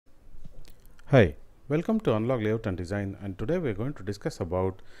Hi, welcome to Unlock Layout and Design, and today we are going to discuss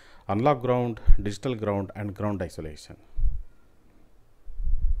about unlock ground, digital ground and ground isolation.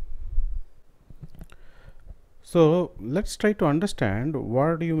 So let's try to understand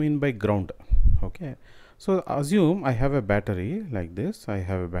what do you mean by ground. Okay, so assume I have a battery like this. I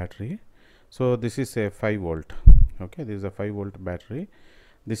have a battery. So this is a 5 volt. Okay, this is a 5 volt battery.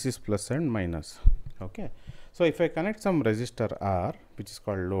 This is plus and minus. Okay, so if I connect some resistor R, which is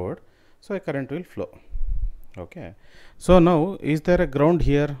called load, so a current will flow. Okay, so now is there a ground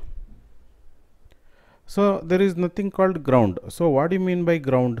here? So there is nothing called ground. So what do you mean by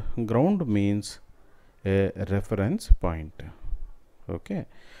ground? Ground means a reference point. Okay,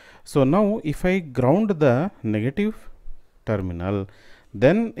 so now if I ground the negative terminal,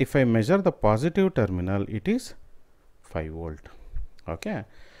 then if I measure the positive terminal, it is 5 volt. Okay,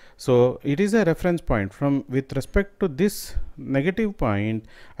 so it is a reference point. From with respect to this negative point,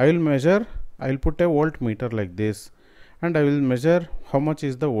 I will measure, I will put a voltmeter like this, and I will measure how much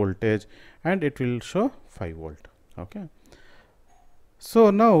is the voltage, and it will show 5 volt. Okay,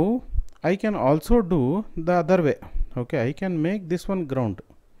 so now I can also do the other way. Okay, I can make this one ground.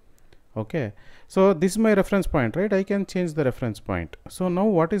 Okay, so this is my reference point, right? I can change the reference point. So now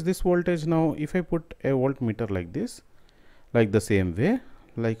what is this voltage? Now if I put a voltmeter like this, like the same way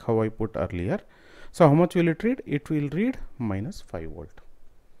like how I put earlier, so how much will it read? It will read minus 5 volt.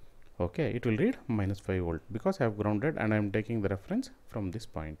 Okay, it will read minus 5 volt because I have grounded and I am taking the reference from this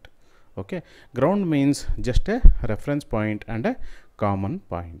point. Okay, ground means just a reference point and a common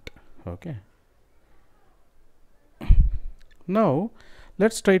point. Okay, now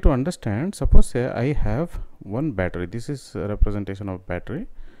let's try to understand. Suppose say I have one battery. This is a representation of battery.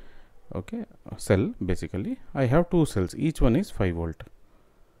 Okay, cell. Basically I have two cells, each one is 5 volt.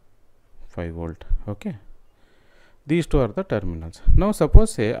 Okay, these two are the terminals. Now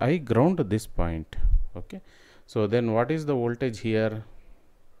suppose say I ground this point. Okay, so then what is the voltage here?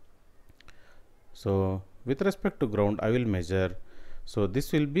 So with respect to ground I will measure. So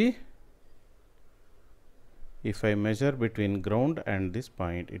this will be, if I measure between ground and this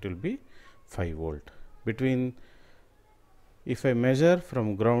point, it will be 5 volt. Between, if I measure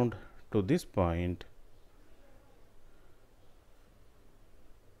from ground to this point,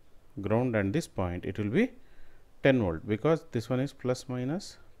 ground and this point, it will be 10 volt because this one is plus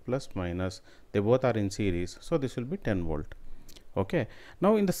minus, they both are in series, so this will be 10 volt. Okay,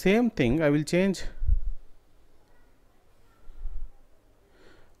 now in the same thing I will change.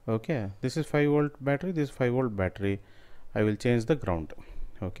 Okay, this is 5 volt battery, this is 5 volt battery. I will change the ground.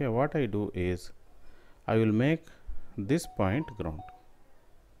 Okay, what I do is I will make this point ground.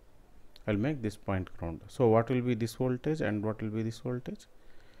 I'll make this point ground. So what will be this voltage and what will be this voltage?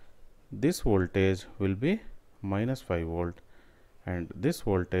 This voltage will be minus 5 volt and this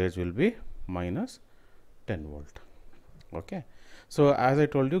voltage will be minus 10 volt. Okay, so as I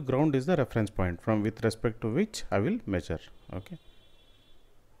told you, ground is the reference point from with respect to which I will measure. Okay,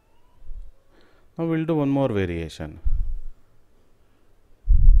 now we'll do one more variation.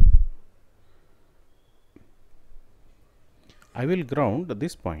 I will ground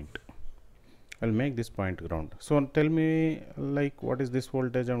this point. I'll make this point ground. So tell me, like, what is this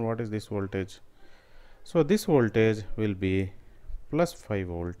voltage and what is this voltage? So this voltage will be plus 5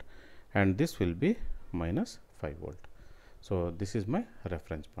 volt and this will be minus 5 volt. So this is my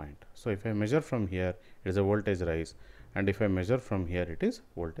reference point. So if I measure from here, it is a voltage rise, and if I measure from here, it is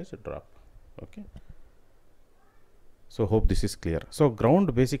voltage drop. Okay, so hope this is clear. So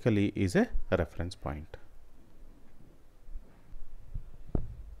ground basically is a reference point.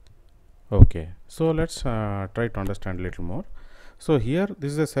 Okay, so let's try to understand a little more. So here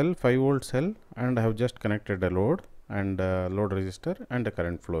this is a cell, 5 volt cell, and I have just connected a load and load resistor and the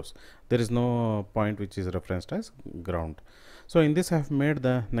current flows. There is no point which is referenced as ground. So in this I have made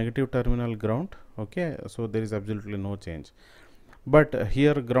the negative terminal ground. Okay, so there is absolutely no change, but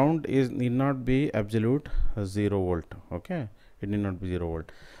here ground is need not be absolute 0 volt. Okay, it need not be 0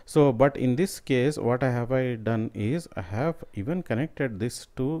 volt. So but in this case what I have done is I have even connected this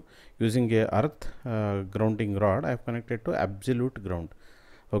to using a earth grounding rod. I have connected to absolute ground.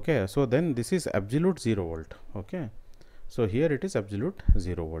 Okay, so then this is absolute 0 volt. Okay, so here it is absolute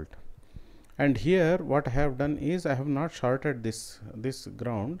 0 volt, and here what I have done is I have not shorted this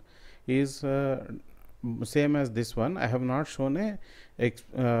ground is same as this one. I have not shown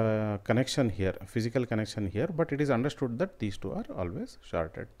a connection here, physical connection here, but it is understood that these two are always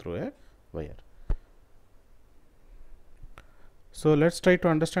shorted through a wire. So let's try to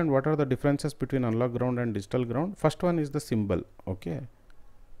understand what are the differences between analog ground and digital ground. First one is the symbol. Okay,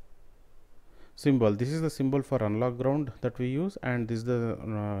 symbol. This is the symbol for analog ground that we use, and this is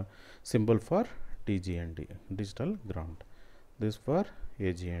the symbol for DGND, digital ground. This for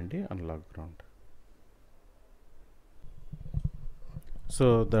AGND, analog ground.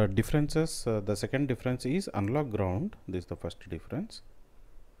 So the differences, the second difference is analog ground. This is the first difference,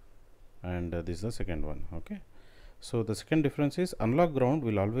 and this is the second one. Okay, so the second difference is analog ground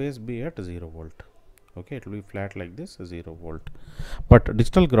will always be at 0 volt. Okay, it will be flat like this, 0 volt, but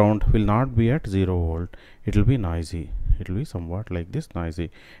digital ground will not be at 0 volt. It will be noisy. It will be somewhat like this, noisy.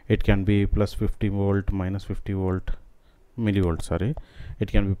 It can be plus 50 volt, minus 50 volt, millivolt, sorry.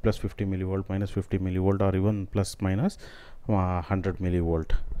 It can be plus 50 millivolt, minus 50 millivolt, or even plus minus 100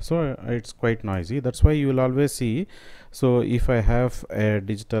 millivolt. So it's quite noisy. That's why you will always see. So if I have a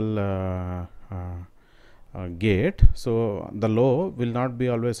digital gate, so the low will not be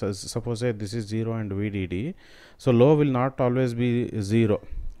always, suppose this is 0 and VDD, so low will not always be 0.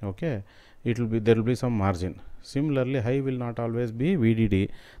 Okay, it will be, there will be some margin. Similarly, high will not always be VDD,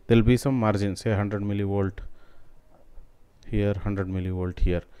 there will be some margin, say 100 millivolt here, 100 millivolt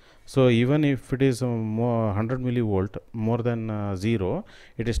here. So even if it is more 100 millivolt more than 0,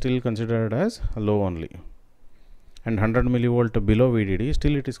 it is still considered as low only, and 100 millivolt below VDD,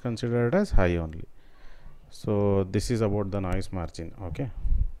 still it is considered as high only. So this is about the noise margin. Okay,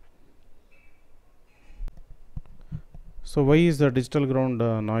 so why is the digital ground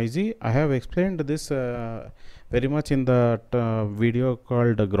noisy? I have explained this very much in the video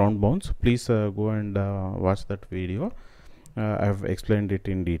called ground bounds. Please go and watch that video. I have explained it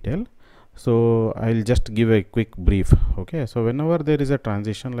in detail, so I'll just give a quick brief. Okay, so whenever there is a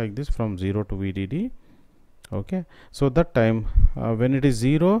transition like this from 0 to VDD, okay, so that time when it is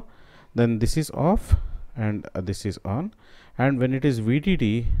 0, then this is off and this is on, and when it is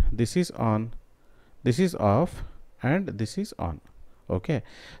VDD, this is on, this is off, and this is on. Okay,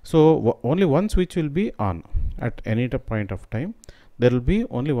 so only one switch will be on at any point of time. There will be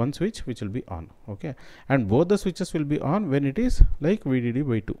only one switch which will be on. Okay, and both the switches will be on when it is like VDD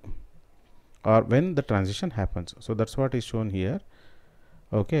by 2, or when the transition happens. So that's what is shown here.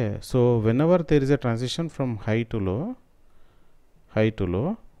 Okay, so whenever there is a transition from high to low,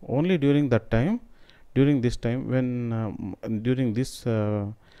 only during that time, during this time, when during this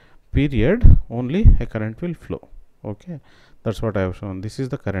period, only a current will flow. Okay, that's what I have shown. This is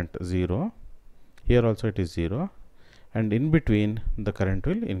the current 0, here also it is 0, and in between the current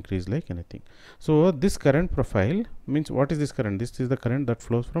will increase like anything. So this current profile means, what is this current? This is the current that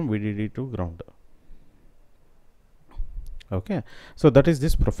flows from VDD to ground. Okay, so that is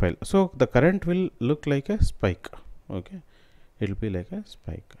this profile. So the current will look like a spike. Okay, it will be like a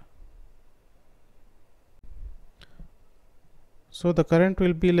spike. So the current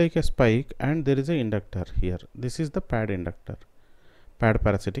will be like a spike, and there is a inductor here. This is the pad inductor, pad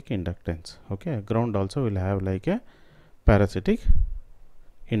parasitic inductance. Okay, ground also will have like a parasitic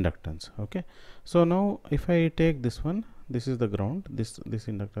inductance. Okay, so now if I take this one, this is the ground, this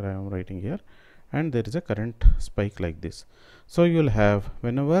inductor I am writing here, and there is a current spike like this. So you will have,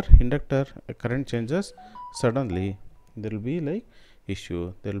 whenever inductor current changes, suddenly there will be like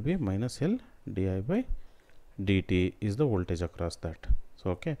issue, there will be minus L di by dt is the voltage across that.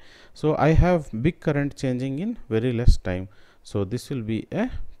 So okay, so I have big current changing in very less time, so this will be a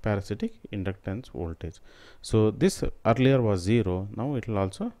parasitic inductance voltage. So this earlier was 0, now it will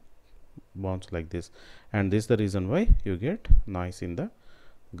also bounce like this, and this is the reason why you get noise in the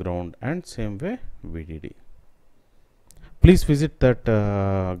ground, and same way VDD. Please visit that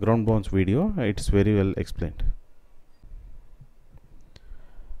ground bounce video, it is very well explained.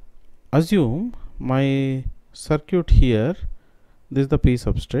 Assume my circuit here, this is the P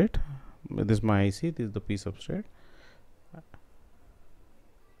substrate, this is my IC, this is the P substrate.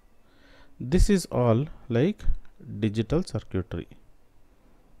 This is all like digital circuitry,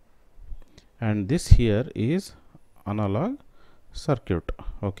 and this here is analog circuit.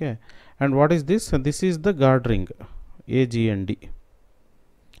 Okay, and what is this? This is the guard ring, AGND,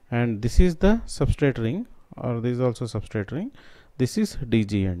 and this is the substrate ring, or this is also substrate ring. This is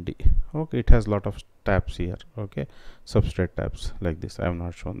DGND. Okay, it has lot of tabs here. Okay, substrate tabs like this. I have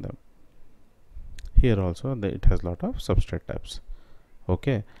not shown them here. Also it has lot of substrate tabs.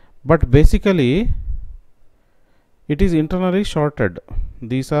 Okay, but basically it is internally shorted.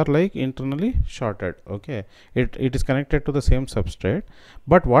 These are like internally shorted. Okay, it is connected to the same substrate,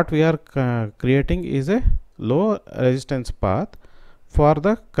 but what we are creating is a low resistance path for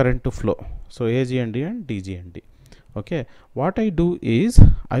the current to flow. So AGND and DGND. Okay, what I do is,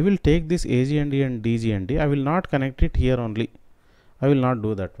 I will take this AGND and DGND, I will not connect it here only, I will not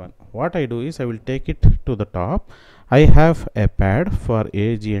do that one. What I do is, I will take it to the top, I have a pad for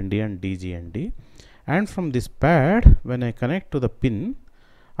AGND and DGND, and from this pad, when I connect to the pin,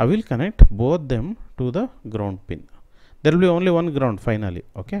 I will connect both them to the ground pin. There will be only one ground finally.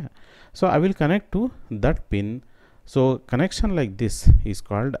 Okay, so I will connect to that pin. So connection like this is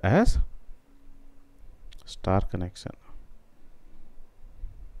called as star connection.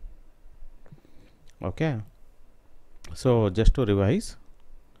 Okay, so just to revise,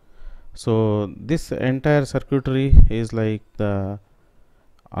 so this entire circuitry is like the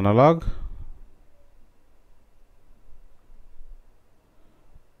analog,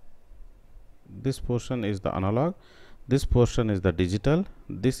 this portion is the analog, this portion is the digital,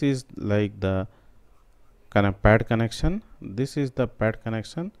 this is like the pad connection, this is the pad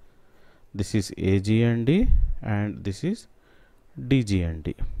connection, this is AGND, and this is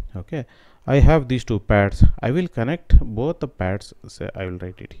DGND. Okay, I have these two pads. I will connect both the pads. Say I will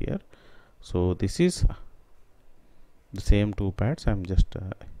write it here. So this is the same two pads. I'm just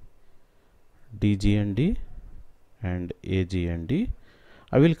DGND and AGND.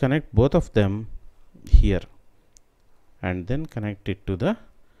 I will connect both of them here and then connect it to the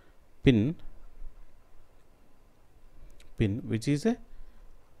pin which is a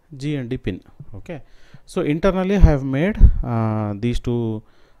GND pin. Okay, so internally I have made these two.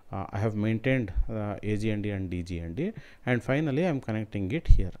 I have maintained AGND and DGND, and finally I am connecting it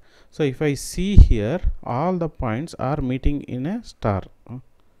here. So if I see here, all the points are meeting in a star.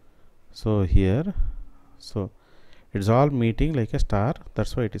 So here, so it's all meeting like a star.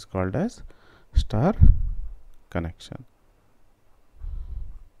 That's why it is called as star connection.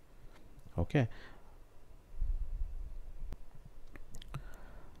 Okay.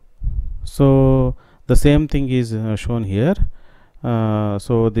 So the same thing is shown here.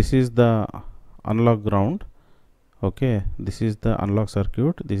 So this is the analog ground. Okay, this is the analog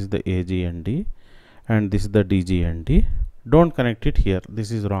circuit, this is the AGND, and this is the DGND. Don't connect it here,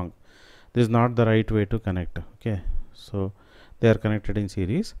 this is wrong, this is not the right way to connect. Okay, so they are connected in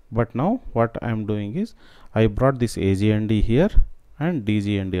series, but now what I am doing is I brought this AGND here and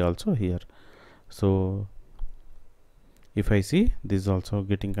DGND also here. So if I see, this is also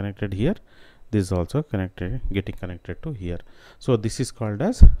getting connected here, this is also getting connected to here. So this is called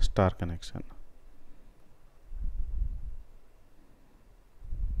as star connection.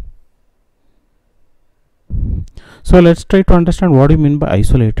 So let's try to understand what you mean by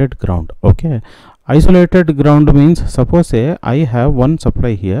isolated ground. Okay, isolated ground means, suppose say I have one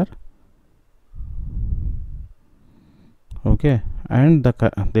supply here. Okay, and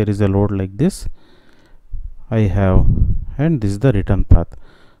there is a load like this I have, and this is the return path.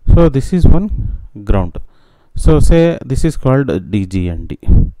 So this is one ground. So say this is called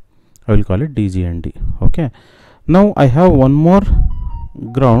DGND. I will call it DGND. Okay, now I have one more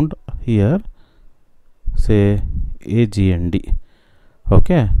ground here, say AGND.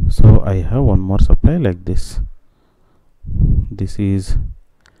 Okay, so I have one more supply like this. This is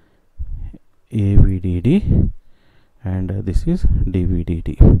AVDD and this is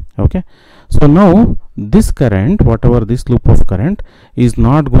DVDD. Okay, so now this current, whatever this loop of current, is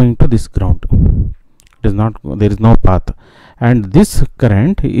not going to this ground. It is not, there is no path, and this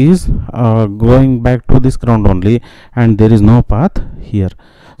current is going back to this ground only, and there is no path here.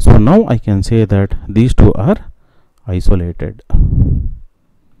 So now I can say that these two are isolated.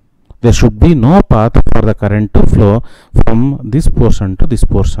 There should be no path for the current to flow from this portion to this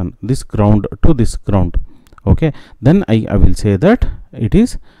portion, this ground to this ground. Okay, then I will say that it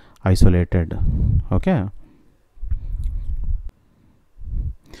is isolated. Okay,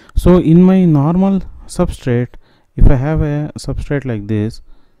 so in my normal substrate, if I have a substrate like this,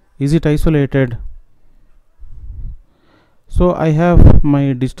 is it isolated? So I have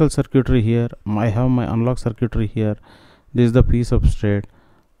my digital circuitry here, I have my analog circuitry here, this is the P substrate.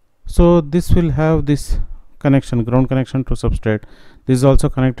 So this will have this connection, ground connection to substrate. This is also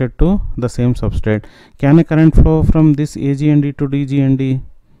connected to the same substrate. Can a current flow from this AGND to DGND?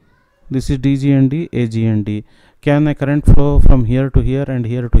 This is DGND, AGND. Can a current flow from here to here and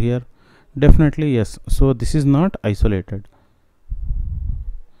here to here? Definitely yes. So this is not isolated.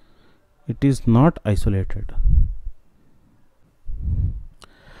 It is not isolated.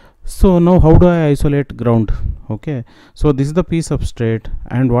 So now how do I isolate ground? Okay, so this is the P substrate,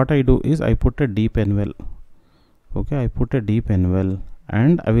 and what I do is I put a deep N well. Okay, I put a deep N well,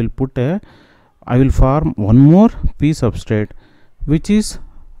 and I will form one more P substrate which is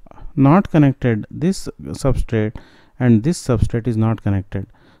not connected, this substrate, and this substrate is not connected.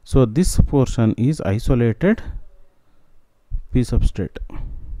 So this portion is isolated P substrate.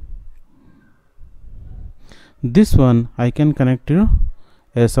 This one I can connect to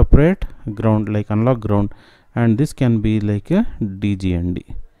a separate ground like analog ground, and this can be like a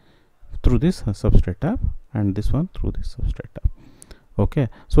DGND through this substrate tab, and this one through this substrate tab. Okay,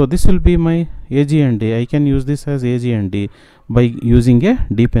 so this will be my AGND. I can use this as AGND by using a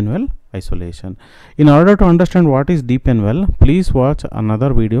deep and well isolation. In order to understand what is deep and well, please watch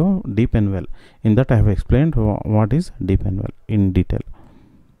another video, deep and well. In that I have explained what is deep and well in detail.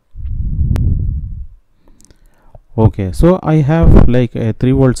 Okay, so I have like a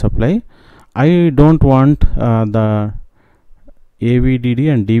 3-volt supply. I don't want the AVDD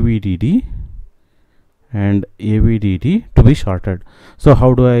and DVDD and AVDD to be shorted. So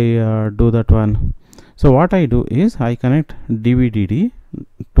how do I do that one? So what I do is I connect DVDD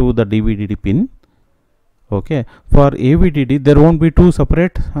to the DVDD pin. Okay, for AVDD there won't be 2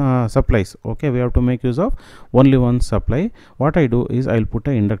 separate supplies. Okay, we have to make use of only one supply. What I do is I'll put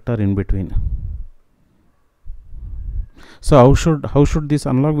an inductor in between. So how should this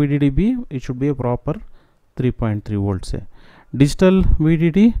analog VDD be? It should be a proper 3.3 volts. Digital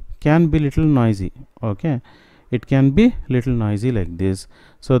VDD can be little noisy. Okay, it can be little noisy like this.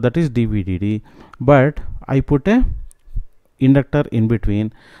 So that is DVDD, but I put a inductor in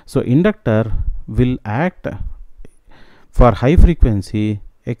between. So inductor will act for high frequency.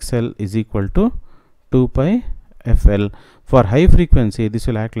 XL is equal to 2 pi FL. For high frequency this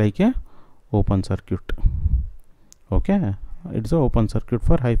will act like a open circuit. Okay, it's a open circuit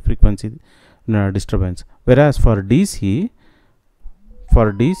for high frequency disturbance, whereas for DC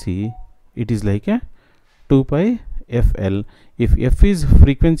it is like a 2 pi FL. If F is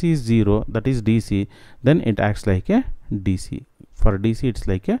frequency is 0, that is DC, then it acts like a DC. For DC it's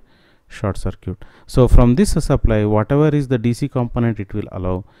like a short circuit. So from this supply, whatever is the DC component it will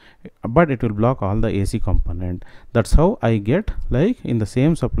allow, but it will block all the AC component. That's how I get, like in the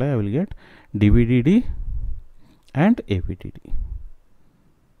same supply I will get DVDD and AVDD.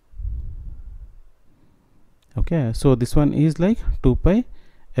 Okay, so this one is like 2 pi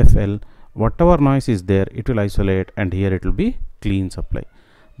FL. Whatever noise is there it will isolate, and here it will be clean supply.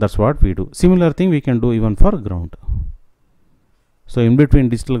 That's what we do. Similar thing we can do even for ground. So in between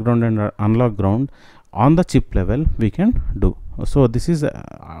digital ground and analog ground on the chip level we can do. So this is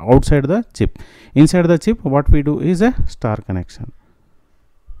outside the chip. Inside the chip what we do is a star connection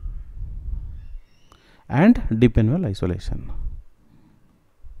and deep and well isolation.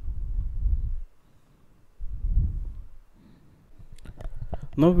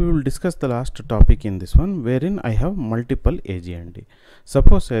 Now we will discuss the last topic in this one, wherein I have multiple AGND.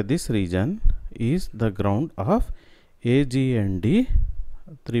 Suppose this region is the ground of AGND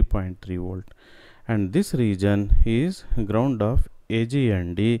 3.3 volt, and this region is ground of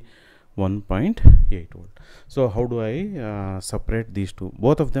AGND 1.8 volt. So how do I separate these two?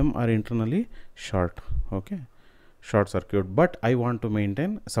 Both of them are internally short. Okay, short circuit, but I want to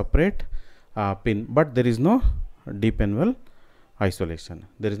maintain separate pin, but there is no deep and well isolation.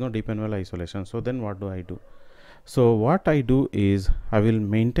 There is no deep and well isolation. So then what do I do? So what I do is I will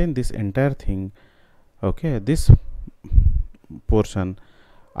maintain this entire thing. Okay, this portion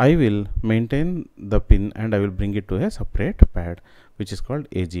I will maintain the pin and I will bring it to a separate pad which is called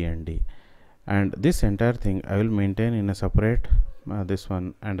AGND, and this entire thing I will maintain in a separate this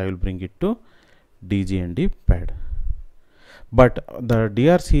one, and I will bring it to DGND pad. But the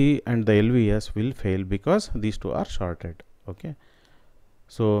DRC and the LVS will fail because these two are shorted. Okay,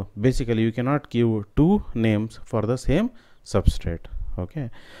 so basically you cannot give two names for the same substrate. Okay,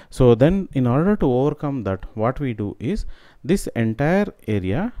 so then in order to overcome that, what we do is this entire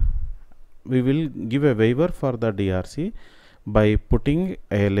area we will give a waiver for the DRC by putting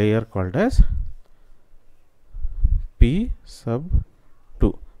a layer called as P sub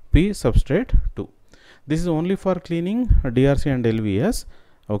 2, P substrate 2. This is only for cleaning DRC and LVS.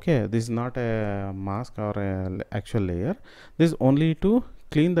 Okay, this is not a mask or a actual layer. This is only to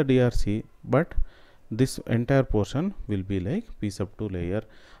clean the DRC, but this entire portion will be like P sub 2 layer.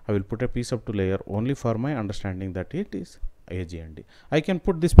 I will put a P sub 2 layer only for my understanding that it is AGND. I can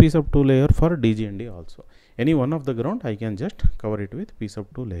put this P sub 2 layer for DGND also. Any one of the ground I can just cover it with P sub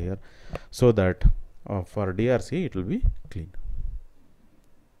 2 layer, so that for DRC it will be clean.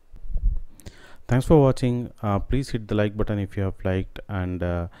 Thanks for watching. Please hit the like button if you have liked,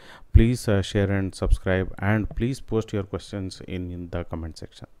 and please share and subscribe, and please post your questions in the comment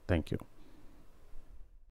section. Thank you.